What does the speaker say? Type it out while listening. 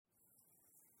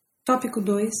Tópico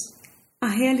 2. A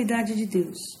realidade de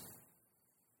Deus.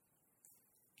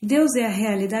 Deus é a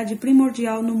realidade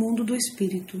primordial no mundo do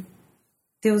espírito.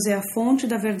 Deus é a fonte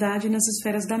da verdade nas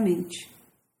esferas da mente.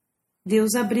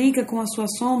 Deus abriga com a sua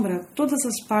sombra todas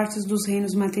as partes dos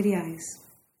reinos materiais.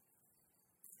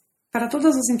 Para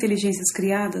todas as inteligências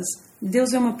criadas,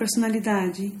 Deus é uma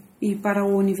personalidade e, para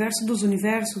o universo dos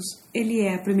universos, Ele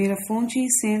é a primeira fonte e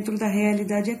centro da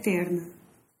realidade eterna.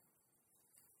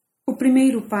 O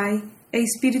primeiro Pai é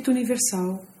Espírito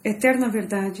Universal, eterna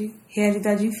verdade,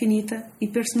 realidade infinita e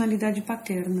personalidade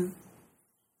paterna.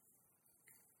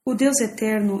 O Deus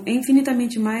eterno é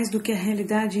infinitamente mais do que a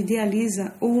realidade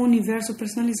idealiza ou o universo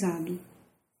personalizado.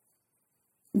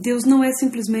 Deus não é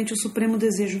simplesmente o supremo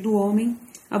desejo do homem,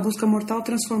 a busca mortal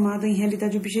transformada em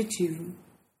realidade objetiva.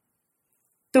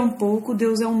 Tampouco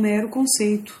Deus é um mero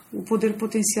conceito, o poder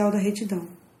potencial da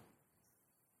retidão.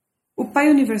 O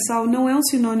Pai Universal não é um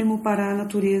sinônimo para a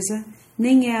natureza,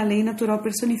 nem é a lei natural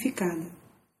personificada.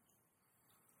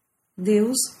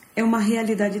 Deus é uma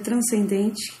realidade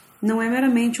transcendente, não é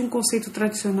meramente um conceito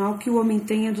tradicional que o homem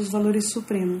tenha dos valores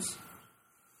supremos.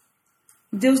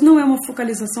 Deus não é uma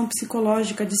focalização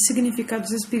psicológica de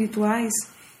significados espirituais,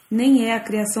 nem é a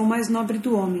criação mais nobre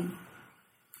do homem.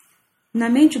 Na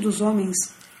mente dos homens,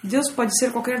 Deus pode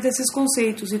ser qualquer desses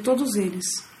conceitos e todos eles.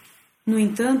 No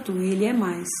entanto, Ele é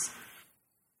mais.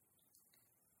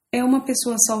 É uma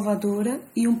pessoa salvadora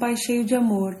e um Pai cheio de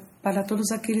amor para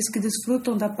todos aqueles que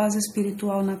desfrutam da paz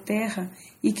espiritual na Terra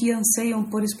e que anseiam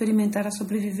por experimentar a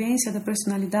sobrevivência da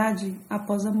personalidade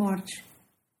após a morte.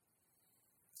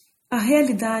 A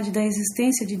realidade da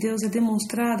existência de Deus é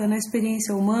demonstrada na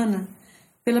experiência humana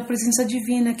pela presença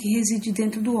divina que reside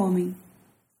dentro do homem.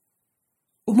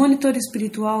 O monitor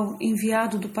espiritual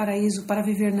enviado do paraíso para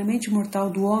viver na mente mortal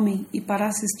do homem e para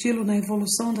assisti-lo na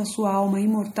evolução da sua alma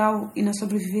imortal e na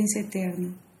sobrevivência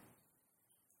eterna.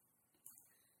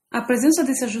 A presença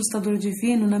desse ajustador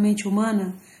divino na mente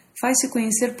humana faz-se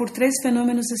conhecer por 3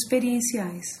 fenômenos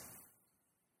experienciais.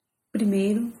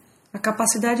 Primeiro, a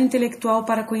capacidade intelectual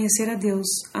para conhecer a Deus,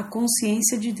 a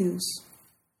consciência de Deus.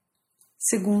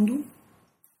 Segundo,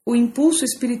 o impulso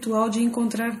espiritual de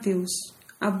encontrar Deus,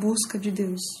 a busca de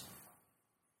Deus.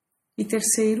 E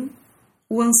terceiro,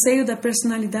 o anseio da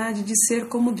personalidade de ser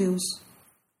como Deus,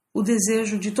 o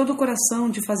desejo de todo o coração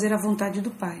de fazer a vontade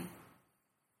do Pai.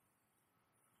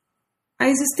 A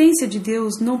existência de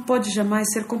Deus não pode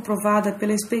jamais ser comprovada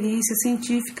pela experiência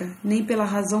científica, nem pela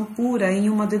razão pura em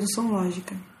uma dedução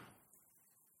lógica.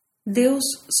 Deus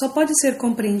só pode ser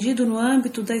compreendido no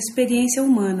âmbito da experiência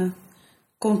humana.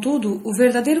 Contudo, o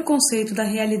verdadeiro conceito da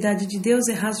realidade de Deus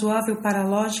é razoável para a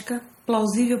lógica,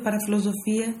 plausível para a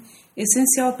filosofia,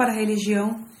 essencial para a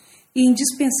religião e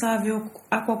indispensável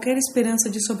a qualquer esperança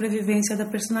de sobrevivência da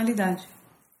personalidade.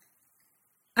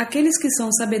 Aqueles que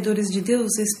são sabedores de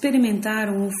Deus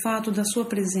experimentaram o fato da sua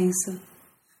presença.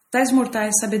 Tais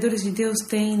mortais sabedores de Deus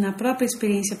têm, na própria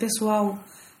experiência pessoal,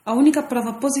 a única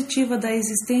prova positiva da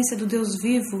existência do Deus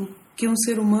vivo que um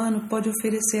ser humano pode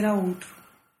oferecer a outro.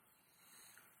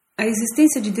 A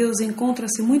existência de Deus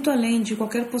encontra-se muito além de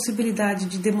qualquer possibilidade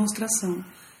de demonstração,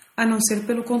 a não ser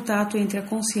pelo contato entre a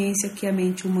consciência que a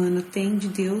mente humana tem de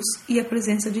Deus e a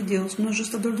presença de Deus no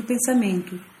ajustador do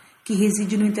pensamento, que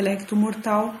reside no intelecto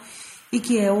mortal e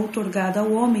que é outorgada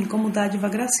ao homem como dádiva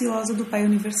graciosa do Pai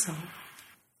Universal.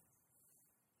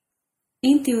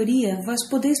 Em teoria, vós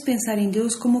podeis pensar em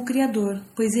Deus como o Criador,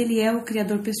 pois Ele é o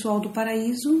Criador pessoal do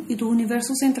paraíso e do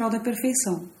universo central da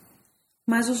perfeição.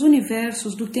 Mas os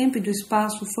universos do tempo e do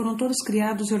espaço foram todos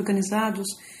criados e organizados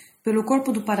pelo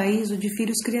corpo do paraíso de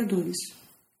filhos criadores.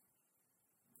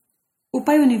 O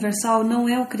Pai Universal não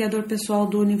é o Criador pessoal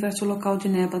do universo local de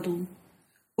Nébadon.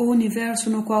 O universo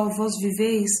no qual vós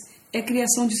viveis é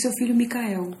criação de seu filho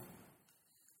Micael.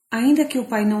 Ainda que o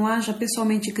Pai não haja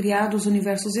pessoalmente criado os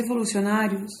universos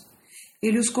evolucionários,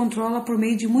 Ele os controla por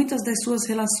meio de muitas das suas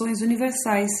relações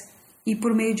universais e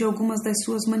por meio de algumas das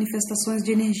suas manifestações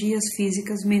de energias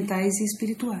físicas, mentais e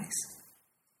espirituais.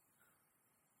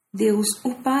 Deus,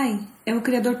 o Pai, é o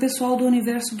Criador pessoal do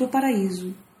universo do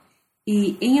paraíso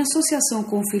e, em associação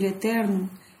com o Filho Eterno,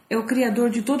 é o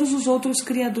Criador de todos os outros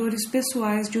criadores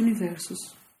pessoais de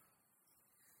universos.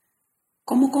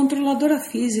 Como controladora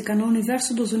física no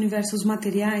universo dos universos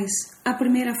materiais, a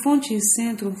primeira fonte e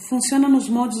centro funciona nos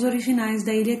modos originais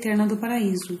da ilha eterna do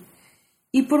paraíso.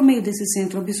 E por meio desse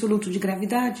centro absoluto de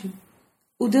gravidade,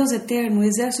 o Deus Eterno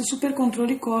exerce o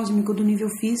supercontrole cósmico do nível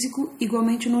físico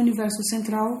igualmente no universo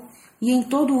central e em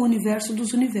todo o universo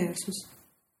dos universos.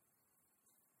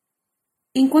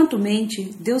 Enquanto mente,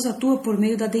 Deus atua por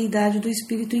meio da deidade do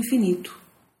Espírito Infinito.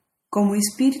 Como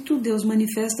Espírito, Deus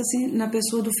manifesta-se na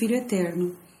pessoa do Filho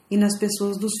Eterno e nas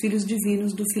pessoas dos filhos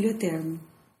divinos do Filho Eterno.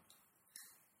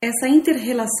 Essa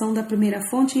inter-relação da primeira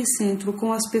fonte e centro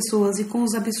com as pessoas e com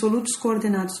os absolutos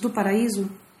coordenados do paraíso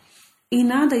em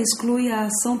nada exclui a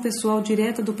ação pessoal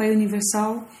direta do Pai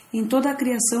Universal em toda a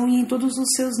criação e em todos os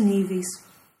seus níveis.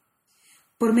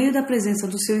 Por meio da presença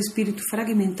do seu espírito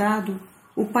fragmentado,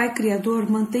 o Pai Criador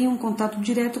mantém um contato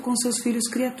direto com seus filhos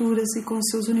criaturas e com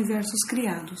seus universos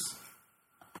criados.